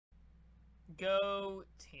Go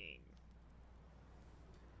team.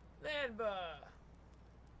 Nanba.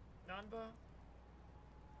 Nanba?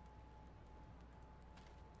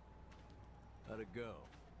 How'd it go?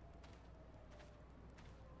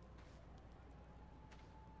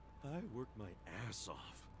 I worked my ass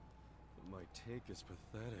off, but my take is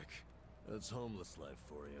pathetic. That's homeless life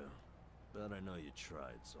for you. But I know you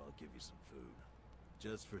tried, so I'll give you some food.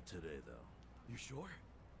 Just for today, though. You sure?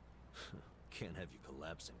 Can't have you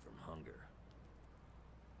collapsing from hunger.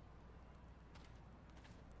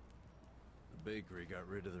 The bakery got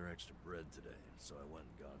rid of their extra bread today, so I went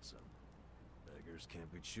and got some. Beggars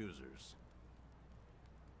can't be choosers.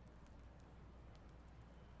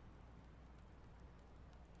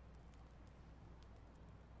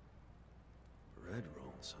 Bread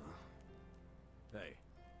rolls, huh? Hey,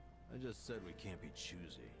 I just said we can't be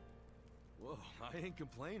choosy. Whoa, I ain't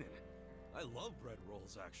complaining. I love bread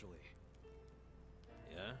rolls, actually.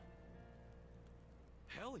 Yeah?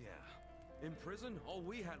 Hell yeah. In prison, all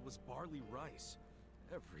we had was barley rice.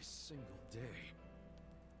 Every single day.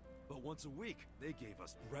 But once a week, they gave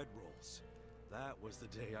us bread rolls. That was the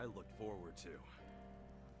day I looked forward to.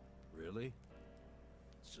 Really?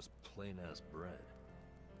 It's just plain-ass bread.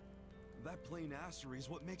 That plain assery is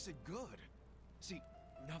what makes it good. See,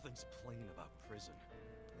 nothing's plain about prison.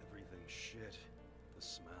 Everything's shit. The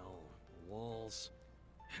smell, the walls,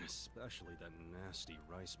 and especially that nasty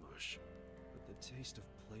rice mush. But the taste of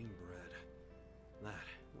plain bread,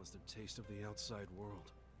 that was the taste of the outside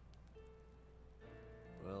world.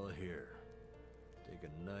 Well, here. Take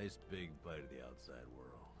a nice big bite of the outside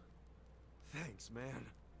world. Thanks, man.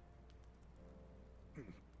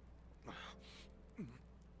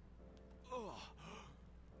 Oh,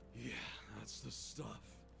 yeah, that's the stuff.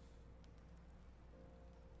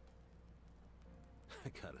 I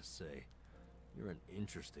gotta say, you're an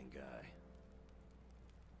interesting guy.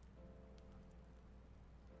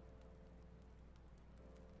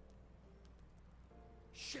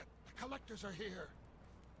 Shit, the collectors are here.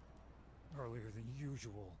 Earlier than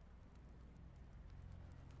usual.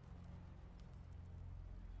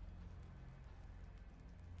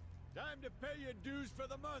 Time to pay your dues for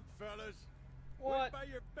the month, fellas. What? Wait by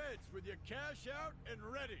your beds with your cash out and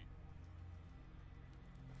ready.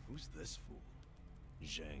 Who's this fool?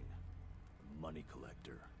 Zhang, a money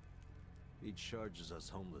collector. He charges us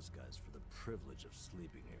homeless guys for the privilege of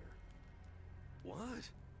sleeping here. What?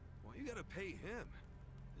 Why you gotta pay him?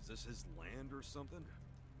 Is this his land or something?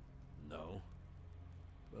 No.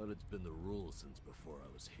 But it's been the rule since before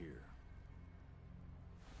I was here.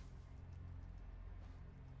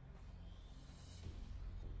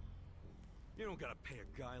 You don't gotta pay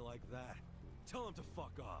a guy like that. Tell him to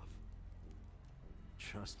fuck off.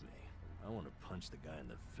 Trust me, I want to punch the guy in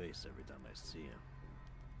the face every time I see him.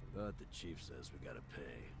 But the chief says we gotta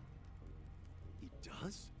pay. He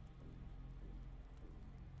does?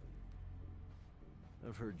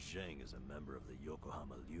 I've heard Zhang is a member of the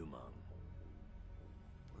Yokohama Liumang,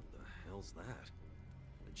 What the hell's that?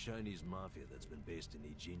 a Chinese mafia that's been based in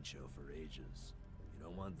Ijincho for ages. You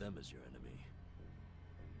don't want them as your enemy.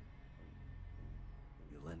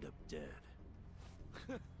 You'll end up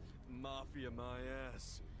dead. Mafia my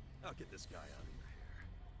ass. I'll get this guy out of your hair.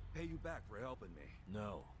 Pay you back for helping me.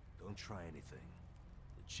 No, don't try anything.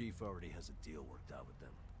 The chief already has a deal worked out with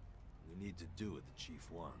them. We need to do what the chief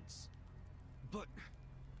wants. But...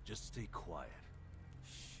 Just stay quiet.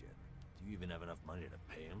 Shit. Do you even have enough money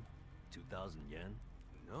to pay him? 2,000 yen?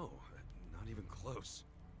 no, not even close.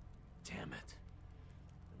 Damn it.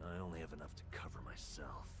 And I only have enough to cover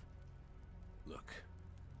myself. Look,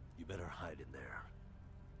 you better hide in there.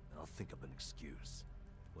 And I'll think up an excuse.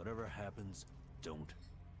 Whatever happens, don't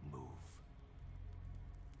move.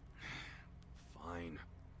 Fine.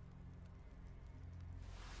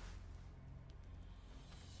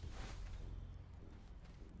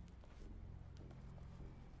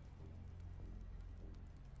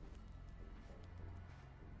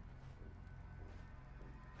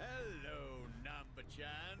 Hello,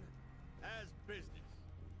 Namba-chan. How's business?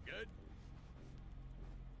 Good?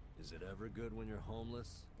 Is it ever good when you're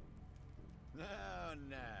homeless? No,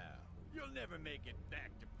 no. You'll never make it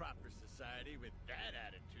back to proper society with that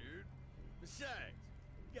attitude. Besides,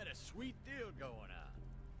 you got a sweet deal going on.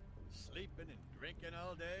 Sleeping and drinking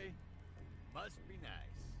all day must be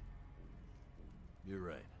nice. You're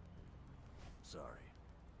right. Sorry.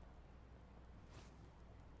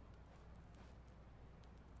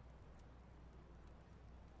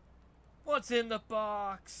 What's in the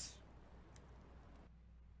box?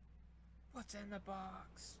 What's in the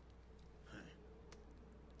box?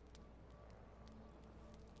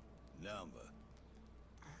 Number.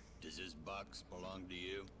 Does this box belong to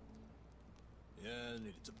you? Yeah, I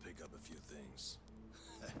needed to pick up a few things.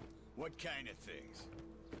 What kind of things?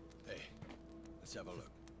 Hey, let's have a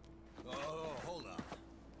look. Oh, hold on.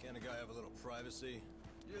 Can't a guy have a little privacy?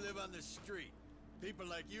 You live on the street. People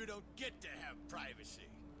like you don't get to have privacy.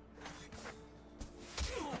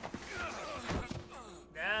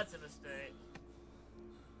 That's a mistake.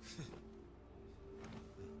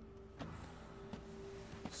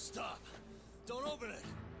 Stop! Don't open it!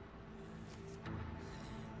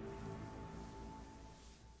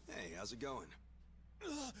 Hey, how's it going?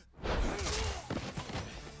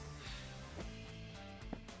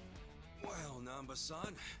 Well,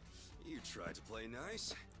 Namba-san, you tried to play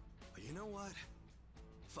nice, but you know what?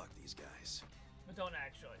 Fuck these guys. But don't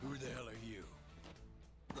actually. Who the hell are you?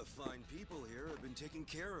 The fine people here have been taking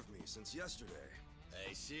care of me since yesterday.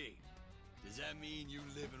 I see. Does that mean you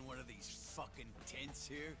live in one of these fucking tents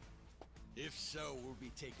here? If so, we'll be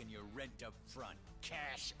taking your rent up front,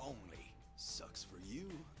 cash only. Sucks for you,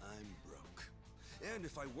 I'm broke. And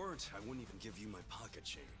if I weren't, I wouldn't even give you my pocket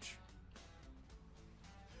change.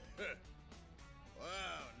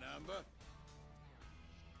 Wow, Namba.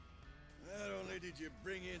 Not only did you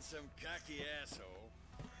bring in some cocky asshole,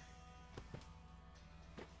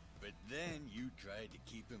 but then you tried to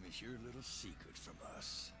keep him as your little secret from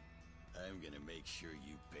us. I'm gonna make sure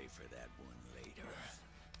you pay for that one later.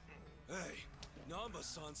 Hey,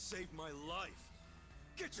 Namba-san saved my life.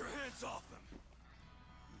 Get your hands off him!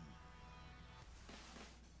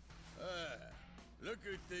 Look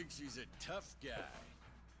who thinks he's a tough guy.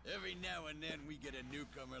 Every now and then we get a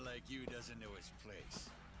newcomer like you who doesn't know his place.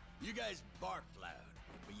 You guys bark loud,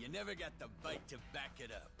 but you never got the bite to back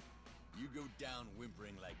it up. You go down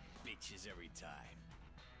whimpering like bitches every time.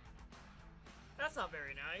 That's not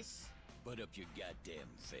very nice. Put up your goddamn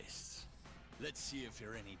fists. Let's see if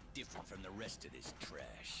you're any different from the rest of this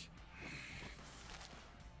trash.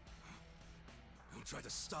 Don't try to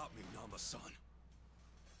stop me, Namba-san.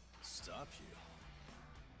 Stop you?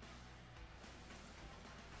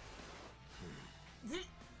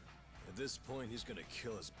 At this point, he's gonna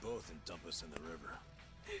kill us both and dump us in the river.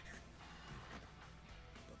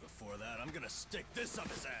 But before that, I'm gonna stick this up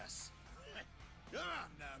his ass! Come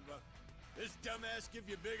on, Namba. This dumbass give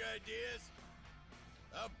you big ideas?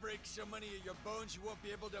 I'll break so many of your bones you won't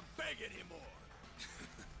be able to beg anymore.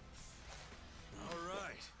 All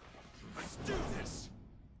right, let's do this!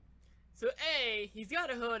 So A, he's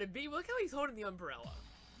got a hood, and B, look how he's holding the umbrella.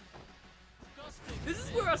 This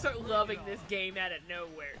is where I start loving this game out of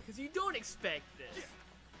nowhere, because you don't expect this.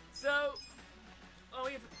 So, oh,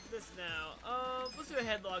 we have this now. Let's do a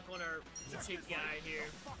headlock on our chick guy here.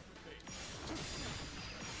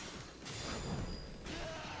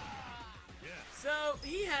 So,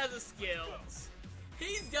 he has the skills.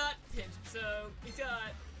 He's got pinch, so he's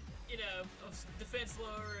got, you know, a defense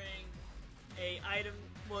lowering, a item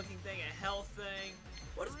looking thing, a health thing.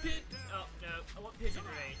 What is pin? Oh, no, I want pigeon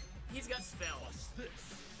raid. He's got spells.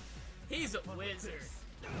 He's a wizard.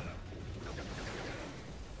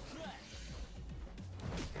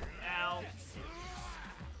 Ow.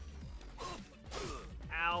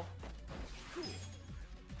 Ow.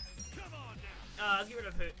 Let's get rid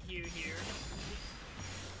of Hugh here.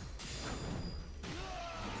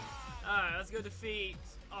 Alright, let's go defeat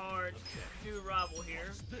our new rival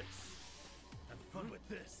here. Have fun with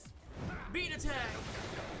this. Beat attack!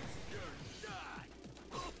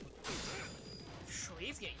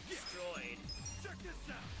 He's getting destroyed. Check this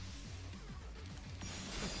out.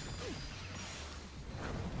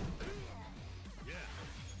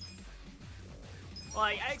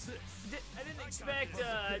 Like, I didn't expect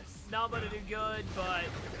Namba to do good, but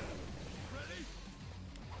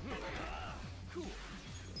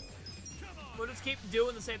we'll just keep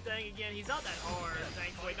doing the same thing again. He's not that hard,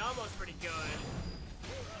 thankfully. Namba's pretty good.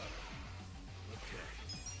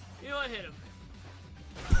 You know what? Hit him.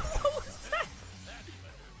 What was that?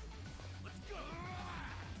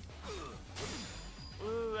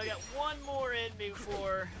 Ooh, I got one more in me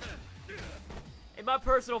before. And my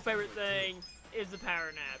personal favorite thing is the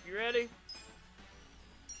power nap. You ready?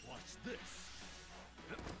 Watch this.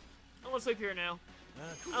 I'm gonna sleep here now.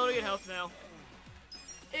 I wanna get health now.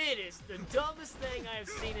 It is the dumbest thing I have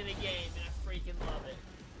seen in a game, and I freaking love it.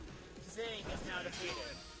 Zing is now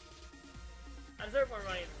defeated. I deserve more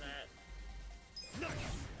money than that.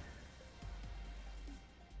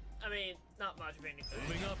 I mean, not much of anything.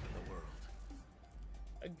 Moving up in the world.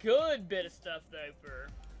 A good bit of stuff, though, for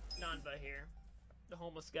Namba here. The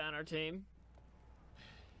homeless guy on our team.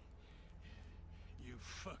 You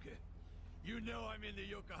fucker. You know I'm in the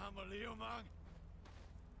Yokohama Leomang?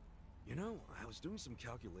 You know, I was doing some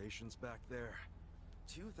calculations back there.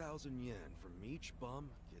 2,000 yen from each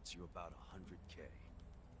bum gets you about 100K.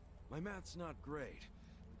 My math's not great,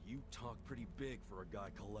 but you talk pretty big for a guy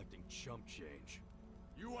collecting chump change.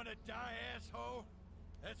 You wanna die, asshole?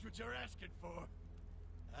 That's what you're asking for.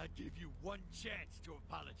 I'll give you one chance to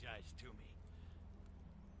apologize to me.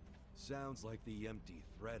 Sounds like the empty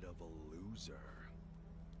threat of a loser.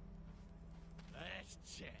 Last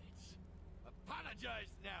chance.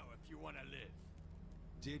 Apologize now if you wanna live.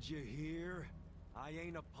 Did you hear? I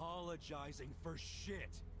ain't apologizing for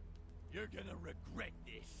shit. You're gonna regret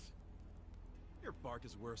this. Your bark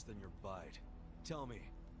is worse than your bite. Tell me,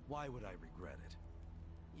 why would I regret it?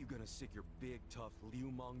 You gonna sick your big, tough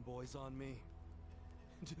Liu Mong boys on me?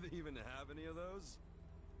 Do they even have any of those?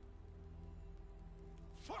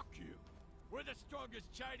 Fuck you! We're the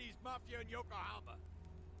strongest Chinese mafia in Yokohama.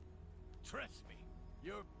 Trust me,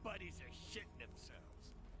 your buddies are shitting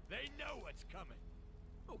themselves. They know what's coming.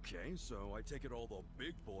 Okay, so I take it all the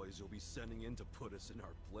big boys you'll be sending in to put us in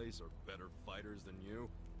our place are better fighters than you?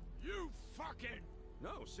 You fucking...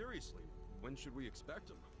 No, seriously. When should we expect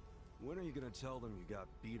them? When are you gonna tell them you got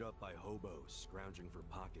beat up by hobos scrounging for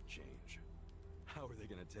pocket change? How are they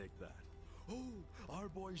gonna take that? Oh, our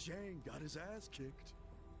boy Zhang got his ass kicked.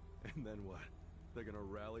 And then what? They're gonna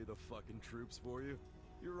rally the fucking troops for you?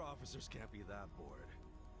 Your officers can't be that bored.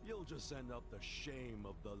 You'll just send up the shame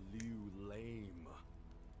of the Liu lame.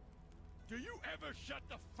 Do you ever shut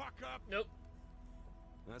the fuck up? Nope.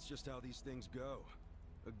 That's just how these things go.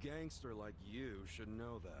 A gangster like you should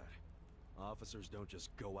know that. Officers don't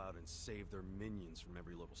just go out and save their minions from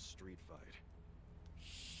every little street fight.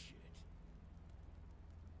 Shit.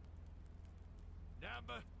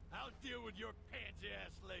 Namba, I'll deal with your pansy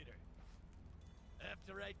ass later.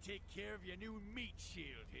 After I take care of your new meat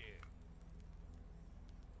shield here.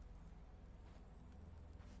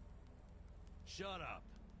 Shut up.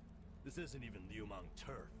 This isn't even Liu Mong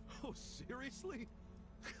turf. Oh, seriously?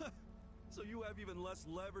 So you have even less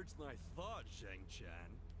leverage than I thought, Zhang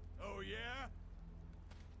Chan. Oh, yeah?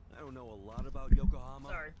 I don't know a lot about Yokohama,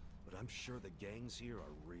 Sorry. but I'm sure the gangs here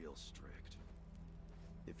are real strict.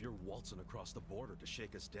 If you're waltzing across the border to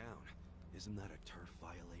shake us down, isn't that a turf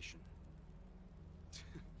violation?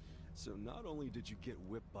 So not only did you get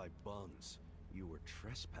whipped by bums, you were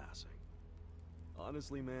trespassing.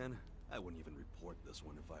 Honestly, man, I wouldn't even report this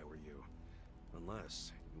one if I were you.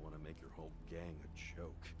 Unless you want to make your whole gang a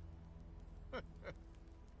joke.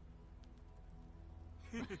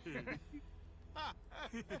 You're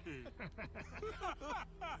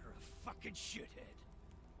a fucking shithead.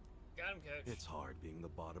 Got him, coach. It's hard being the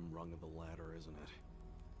bottom rung of the ladder, isn't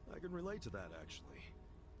it? I can relate to that, actually.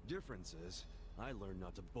 Difference is, I learned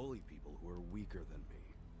not to bully people who are weaker than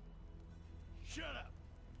me. Shut up.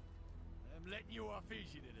 I'm letting you off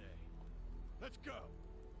easy today. Let's go.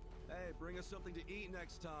 Hey, bring us something to eat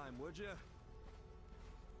next time, would you?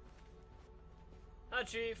 Hi,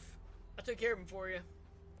 Chief. I took care of him for you.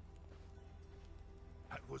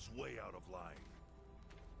 That was way out of line.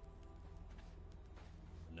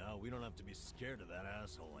 Now we don't have to be scared of that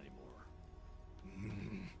asshole anymore.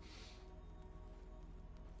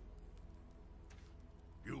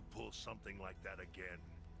 You pull something like that again,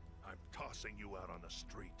 I'm tossing you out on the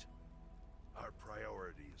street. Our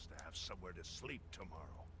priority is to have somewhere to sleep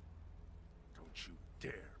tomorrow. Don't you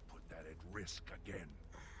dare put that at risk again.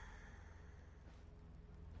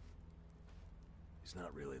 He's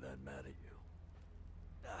not really that mad at you.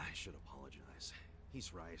 I should apologize.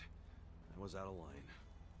 He's right. I was out of line.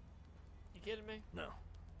 You kidding me? No.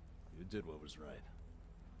 You did what was right.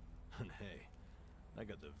 And hey, I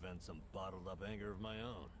got to vent some bottled up anger of my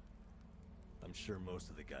own. I'm sure most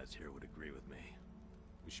of the guys here would agree with me.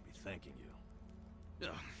 We should be thanking you.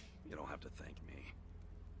 Ugh, you don't have to thank me.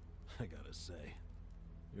 I gotta say,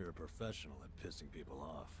 you're a professional at pissing people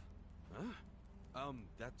off. Huh?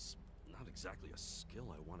 That's not exactly a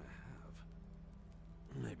skill I want to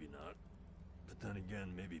have. Maybe not. But then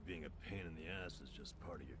again, maybe being a pain in the ass is just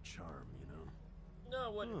part of your charm, you know?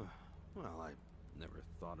 No, what? Well, I never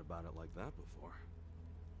thought about it like that before.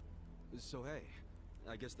 So hey,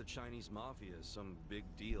 I guess the Chinese mafia is some big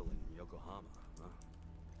deal in Yokohama, huh?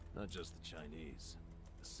 Not just the Chinese.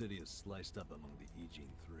 The city is sliced up among the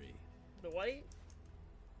Ijin Three. The white?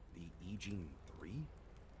 The Ijin Three?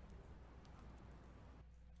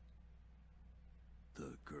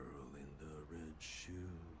 The girl in the red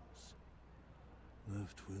shoes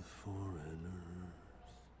left with foreigners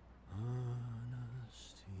on a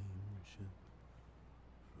steamship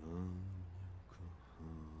from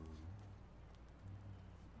Yokohama,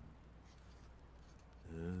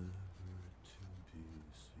 never to be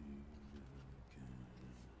seen again.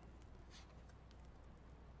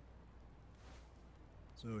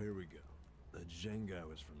 So here we go. The Jenga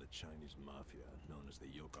was from the Chinese mafia, known as the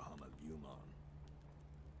Yokohama Yumon.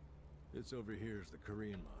 This over here is the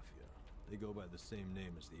Korean mafia. They go by the same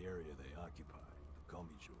name as the area they occupy, the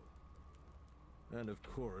Komijo. And of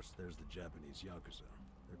course, there's the Japanese Yakuza.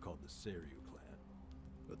 They're called the Seiryu clan.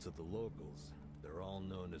 But to the locals, they're all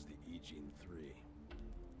known as the Ijin Three.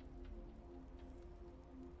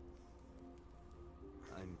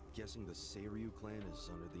 I'm guessing the Seiryu clan is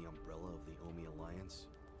under the umbrella of the Omi Alliance?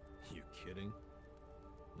 You kidding?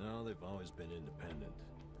 No, they've always been independent,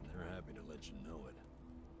 and they're happy to let you know it.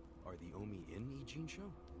 Are the Omi in Ijin-sho?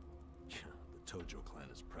 Yeah, the Tojo clan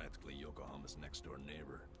is practically Yokohama's next-door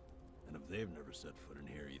neighbor. And if they've never set foot in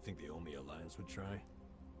here, you think the Omi Alliance would try?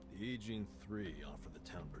 The Ijin Three offer the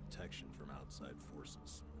town protection from outside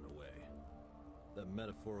forces, in a way. That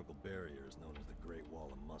metaphorical barrier is known as the Great Wall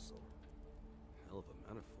of Muscle. Hell of a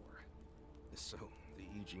metaphor. So, the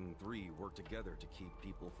Ijin Three work together to keep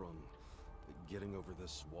people from getting over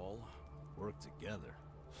this wall? Work together?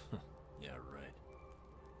 Yeah, right.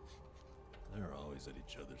 They're always at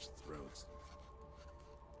each other's throats.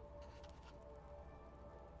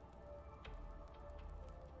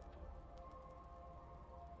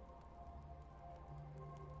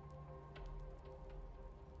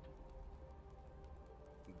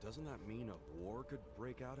 Doesn't that mean a war could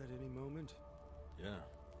break out at any moment? Yeah.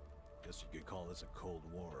 Guess you could call this a Cold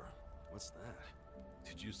War. What's that?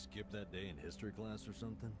 Did you skip that day in history class or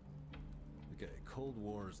something? Okay, Cold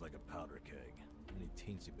War is like a powder keg. Any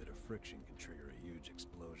teensy bit of friction can trigger a huge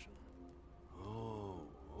explosion. Oh,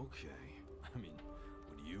 okay. I mean,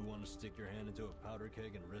 would you want to stick your hand into a powder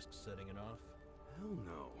keg and risk setting it off? Hell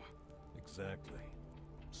no. Exactly.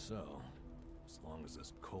 So, as long as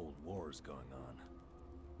this Cold War is going on,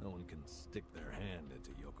 no one can stick their hand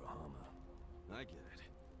into Yokohama. I get it.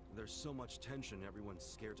 There's so much tension, everyone's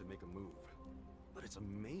scared to make a move. But it's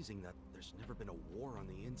amazing that there's never been a war on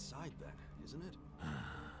the inside then, isn't it?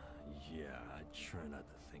 Yeah, I try not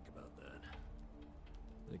to think about that.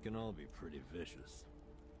 They can all be pretty vicious.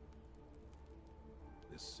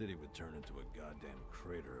 This city would turn into a goddamn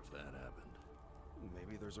crater if that happened.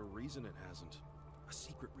 Maybe there's a reason it hasn't. A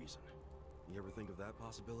secret reason. You ever think of that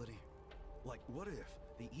possibility? Like, what if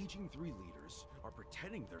the Ijin Three leaders are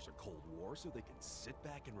pretending there's a Cold War so they can sit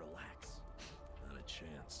back and relax? Not a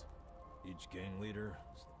chance. Each gang leader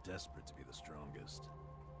is desperate to be the strongest.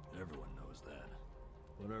 Everyone knows that.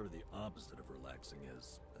 Whatever the opposite of relaxing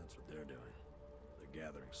is, that's what they're doing. They're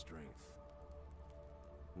gathering strength.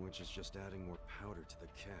 Which is just adding more powder to the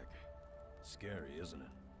keg. Scary, isn't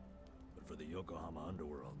it? But for the Yokohama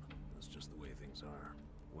underworld, that's just the way things are.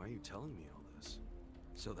 Why are you telling me all this?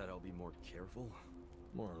 So that I'll be more careful?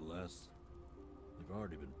 More or less. You've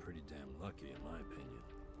already been pretty damn lucky, in my opinion.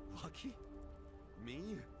 Lucky?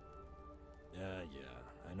 Me? Yeah.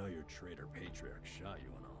 I know your traitor patriarch shot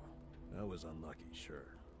you and all. That was unlucky,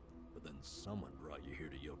 sure. But then someone brought you here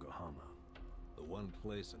to Yokohama. The one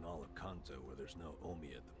place in all of Kanto where there's no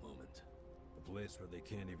Omi at the moment. A place where they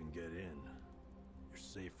can't even get in. You're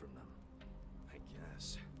safe from them. I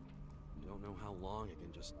guess. Don't know how long I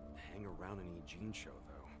can just hang around an Ijin-sho,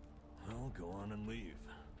 though. Well, go on and leave.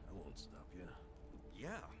 I won't stop you.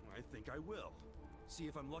 Yeah, I think I will. See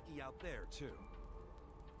if I'm lucky out there, too.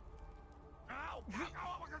 Ow!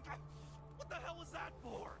 What the hell was that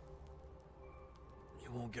for?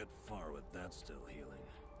 You won't get far with that still healing.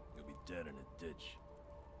 You'll be dead in a ditch.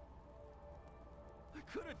 I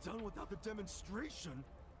could have done without the demonstration.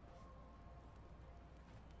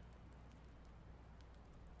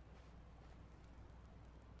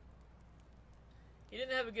 He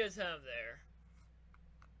didn't have a good time there.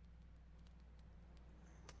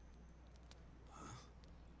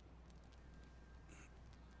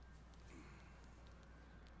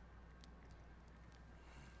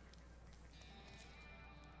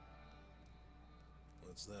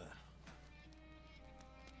 What's that?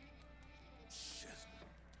 Shit.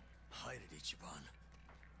 Hide it, Ichiban.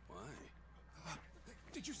 Why?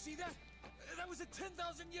 Did you see that? That was a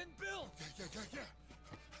 10,000 yen bill!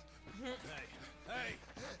 Yeah. Hey!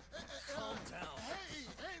 Calm down.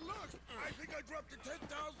 Hey, look! I think I dropped a 10,000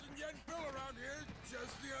 yen bill around here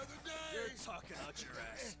just the other day. You're talking out your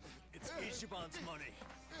ass. It's Ichiban's money.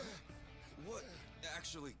 What?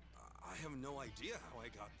 Actually, I have no idea how I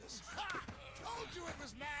got this. Ha! Told you it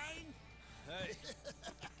was mine! Hey,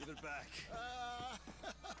 give it back.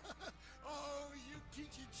 Oh,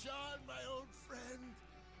 Yukichi-chan, my old friend.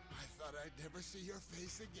 I thought I'd never see your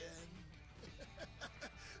face again.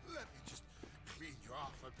 Let me just clean you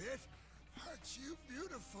off a bit. Aren't you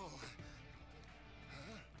beautiful?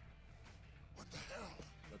 Huh? What the hell?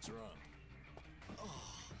 What's wrong?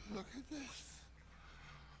 Oh, look at this.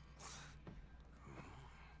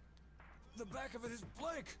 the back of it is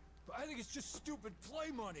blank. But I think it's just stupid play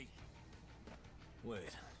money.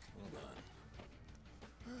 Wait, hold on.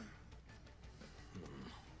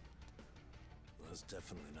 Well, that's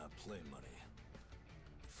definitely not play money.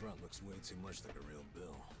 The front looks way too much like a real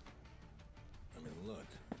bill. I mean, look.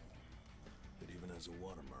 It even has a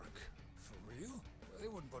watermark. For real? Well, they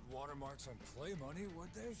wouldn't put watermarks on play money,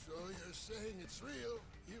 would they? So you're saying it's real,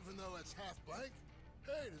 even though it's half blank?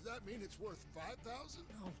 Hey, does that mean it's worth 5,000?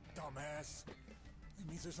 Oh, dumbass. It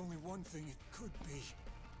means there's only one thing it could be.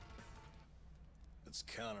 It's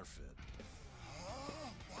counterfeit.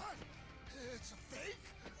 What? It's a fake?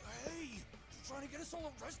 Hey! You trying to get us all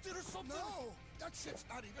arrested or something? No! That shit's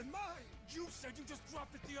not even mine! You said you just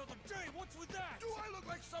dropped it the other day! What's with that? Do I look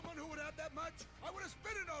like someone who would have that much? I would have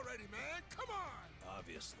spent it already, man! Come on!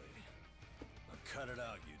 Obviously. Now cut it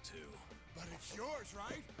out, you two. But it's yours,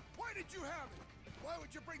 right? Why did you have it? Why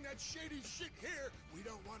would you bring that shady shit here? We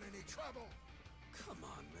don't want any trouble. Come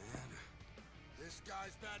on, man. This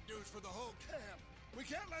guy's bad news for the whole camp. We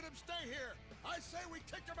can't let him stay here. I say we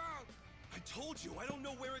kick him out. I told you, I don't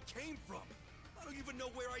know where it came from. I don't even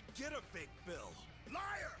know where I'd get a fake bill.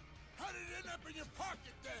 Liar! How did it end up in your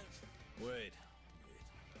pocket then? Wait.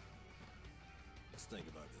 Let's think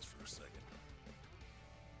about this for a second.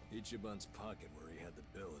 Ichiban's pocket where he had the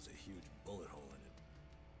bill has a huge bullet hole in it.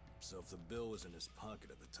 So if the bill was in his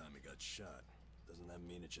pocket at the time he got shot, doesn't that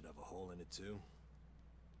mean it should have a hole in it too?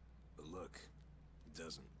 But look, it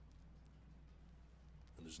doesn't.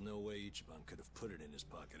 And there's no way Ichiban could have put it in his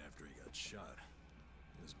pocket after he got shot.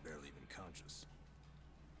 He was barely even conscious.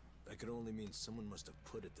 That could only mean someone must have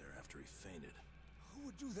put it there after he fainted. Who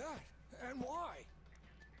would do that? And why?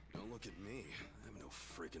 Don't look at me. I have no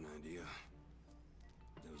freaking idea.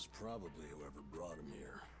 It was probably whoever brought him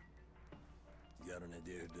here. You got an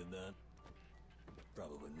idea who did that?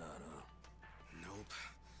 Probably not, huh? Nope.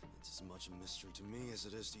 It's as much a mystery to me as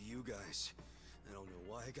it is to you guys. I don't know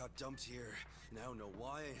why I got dumped here, and I don't know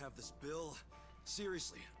why I have this bill.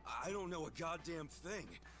 Seriously, I don't know a goddamn thing.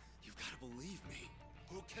 You've got to believe me.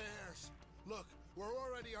 Who cares? Look, we're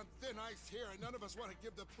already on thin ice here, and none of us want to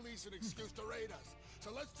give the police an excuse to raid us.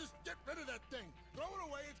 So let's just get rid of that thing. Throw it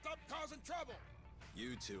away and stop causing trouble.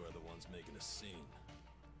 You two are the ones making a scene.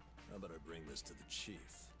 How about I bring this to the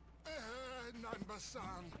chief?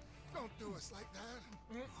 Nanba-san, don't do us like that.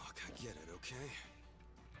 Look, I get it, okay?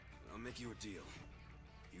 I'll make you a deal.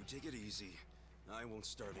 You take it easy. I won't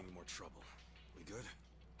start any more trouble. We good?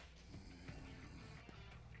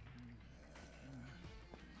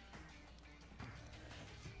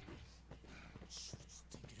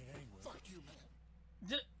 Thinking it anyway. Fuck you,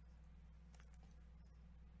 man.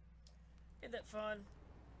 Ain't that fun?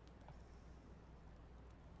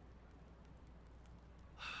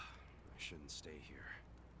 I shouldn't stay here.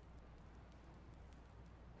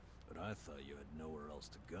 But I thought you had nowhere else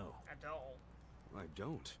to go. I don't. I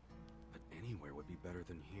don't. But anywhere would be better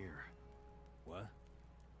than here. What?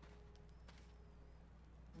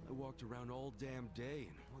 I walked around all damn day,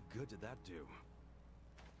 and what good did that do?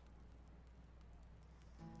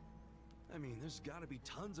 I mean, there's gotta be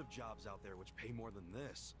tons of jobs out there which pay more than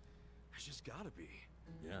this. There's just gotta be.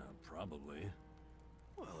 Yeah, probably.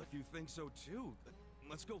 Well, if you think so too,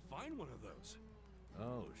 let's go find one of those.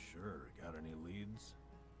 Oh, sure. Got any leads?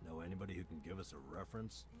 Know anybody who can give us a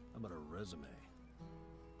reference? How about a resume?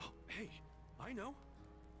 Oh, hey, I know.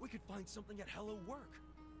 We could find something at Hello Work.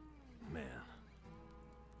 Man,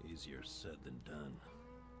 easier said than done.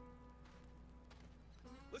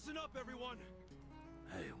 Listen up, everyone!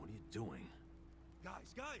 Hey, what are you doing?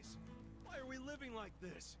 Guys, why are we living like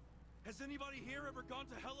this? Has anybody here ever gone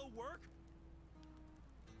to Hello Work?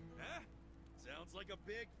 Eh? Sounds like a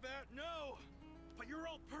big fat no! But you're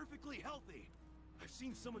all perfectly healthy! I've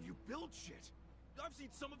seen some of you build shit! I've seen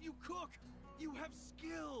some of you cook! You have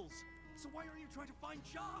skills! So why are you trying to find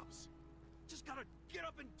jobs? Just gotta get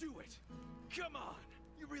up and do it! Come on!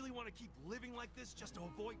 You really want to keep living like this just to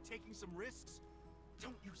avoid taking some risks?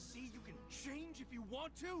 Don't you see you can change if you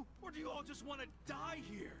want to? Or do you all just want to die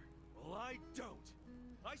here? Well, I don't.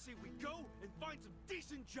 I say we go and find some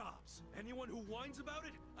decent jobs. Anyone who whines about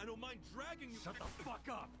it, I don't mind dragging you— Shut the fuck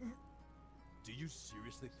up! Do you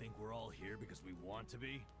seriously think we're all here because we want to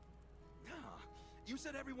be? Nah, you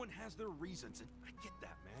said everyone has their reasons, and I get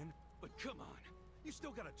that, man. But come on, you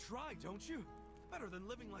still gotta try, don't you? Better than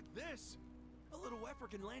living like this. A little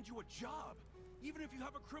effort can land you a job, even if you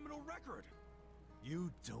have a criminal record.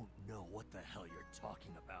 You don't know what the hell you're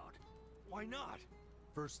talking about. Why not?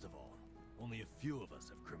 First of all, only a few of us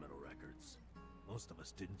have criminal records. Most of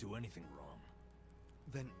us didn't do anything wrong.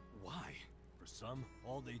 Then why? For some,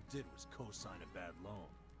 all they did was co-sign a bad loan.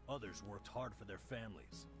 Others worked hard for their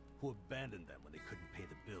families. who abandoned them when they couldn't pay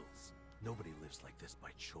the bills. Nobody lives like this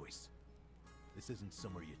by choice. This isn't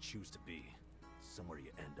somewhere you choose to be, it's somewhere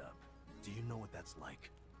you end up. Do you know what that's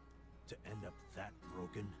like? To end up that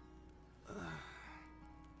broken?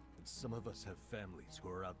 And some of us have families who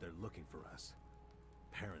are out there looking for us.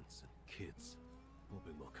 Parents and kids,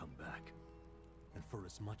 hoping we'll come back. And for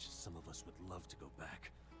as much as some of us would love to go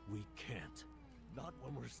back, we can't. Not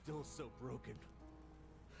when we're still so broken.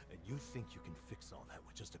 And you think you can fix all that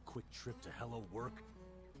with just a quick trip to Hello Work?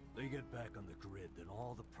 They get back on the grid, then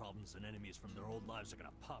all the problems and enemies from their old lives are gonna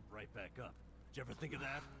pop right back up. Did you ever think of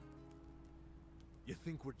that? You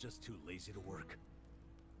think we're just too lazy to work?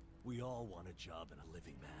 We all want a job and a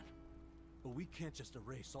living, man. But we can't just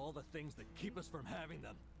erase all the things that keep us from having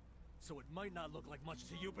them. So it might not look like much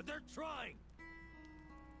to you, but they're trying!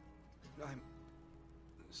 I'm...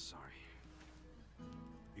 sorry.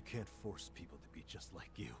 You can't force people to be just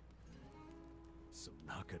like you. So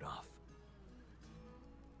knock it off.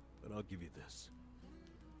 But I'll give you this.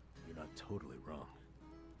 You're not totally wrong.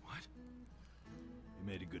 What? You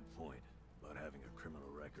made a good point about having a criminal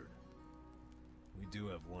record. We do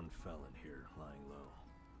have one felon here lying low.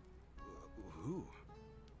 Who?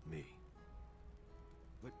 Me.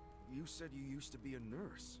 But you said you used to be a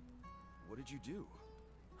nurse. What did you do?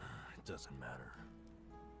 It doesn't matter.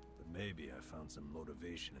 But maybe I found some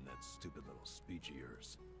motivation in that stupid little speech of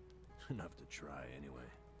yours. Enough to try, anyway.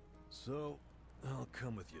 So, I'll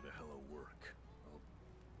come with you to Hello Work. I'll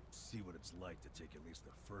see what it's like to take at least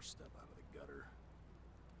the first step out of the gutter.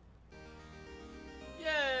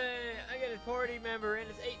 Yay! I got a party member and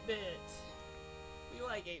it's 8-bit. We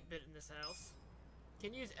like 8-bit in this house.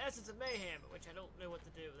 Can use Essence of Mayhem, which I don't know what to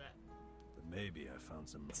do with that. But maybe I found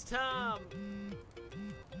some... It's time!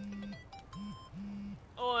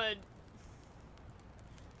 On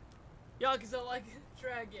Yakuza Like a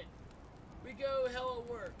Dragon. We go Hello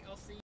Work